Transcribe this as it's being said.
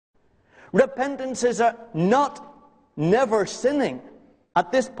Repentance is not never sinning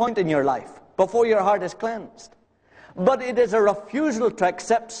at this point in your life, before your heart is cleansed. But it is a refusal to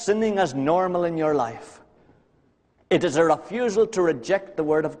accept sinning as normal in your life. It is a refusal to reject the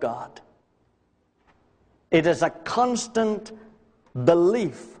Word of God. It is a constant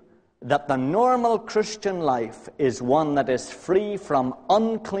belief that the normal Christian life is one that is free from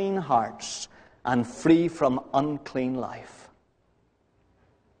unclean hearts and free from unclean life.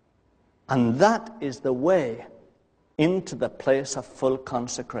 And that is the way into the place of full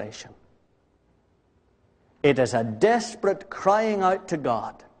consecration. It is a desperate crying out to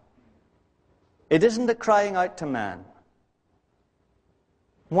God. It isn't a crying out to man.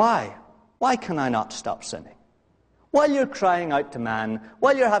 Why? Why can I not stop sinning? While you're crying out to man,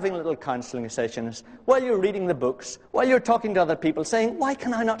 while you're having little counseling sessions, while you're reading the books, while you're talking to other people saying, why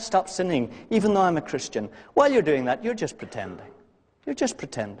can I not stop sinning even though I'm a Christian? While you're doing that, you're just pretending. You're just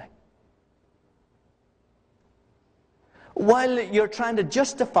pretending. While you're trying to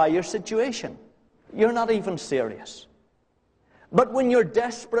justify your situation, you're not even serious. But when you're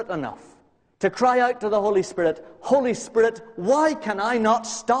desperate enough to cry out to the Holy Spirit, Holy Spirit, why can I not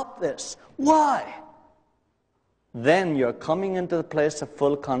stop this? Why? Then you're coming into the place of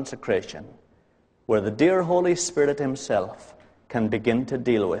full consecration, where the dear Holy Spirit himself can begin to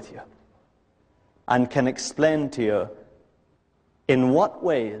deal with you and can explain to you in what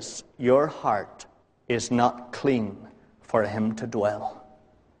ways your heart is not clean for him to dwell.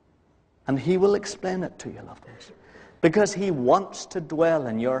 And he will explain it to you, loved ones, because he wants to dwell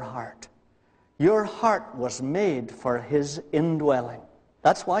in your heart. Your heart was made for his indwelling.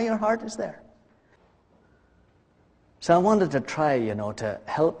 That's why your heart is there. So I wanted to try, to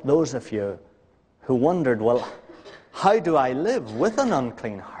help those of you who wondered, well, how do I live with an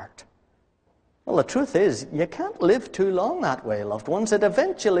unclean heart? Well, the truth is, you can't live too long that way, loved ones. It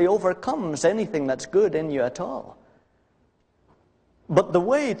eventually overcomes anything that's good in you at all. But the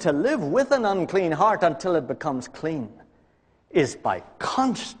way to live with an unclean heart until it becomes clean is by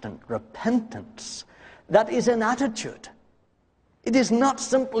constant repentance. That is an attitude. It is not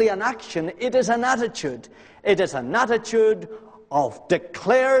simply an action, it is an attitude. It is an attitude of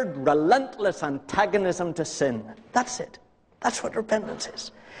declared, relentless antagonism to sin. That's it. That's what repentance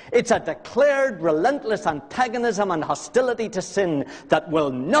is. It's a declared, relentless antagonism and hostility to sin that will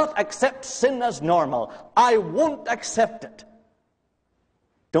not accept sin as normal. I won't accept it.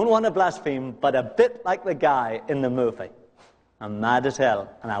 Don't want to blaspheme, but a bit like the guy in the movie. I'm mad as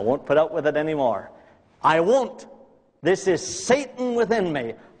hell, and I won't put up with it anymore. I won't. This is Satan within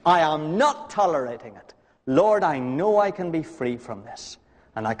me. I am not tolerating it. Lord, I know I can be free from this.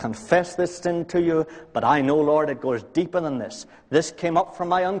 And I confess this sin to you, but I know, Lord, it goes deeper than this. This came up from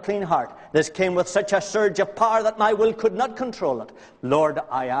my unclean heart. This came with such a surge of power that my will could not control it. Lord,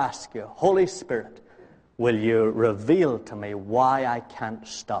 I ask you, Holy Spirit, will you reveal to me why I can't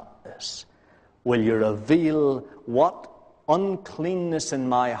stop this? Will you reveal what uncleanness in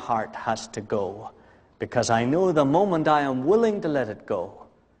my heart has to go? Because I know the moment I am willing to let it go,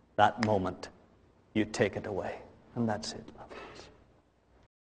 that moment you take it away. And that's it, love.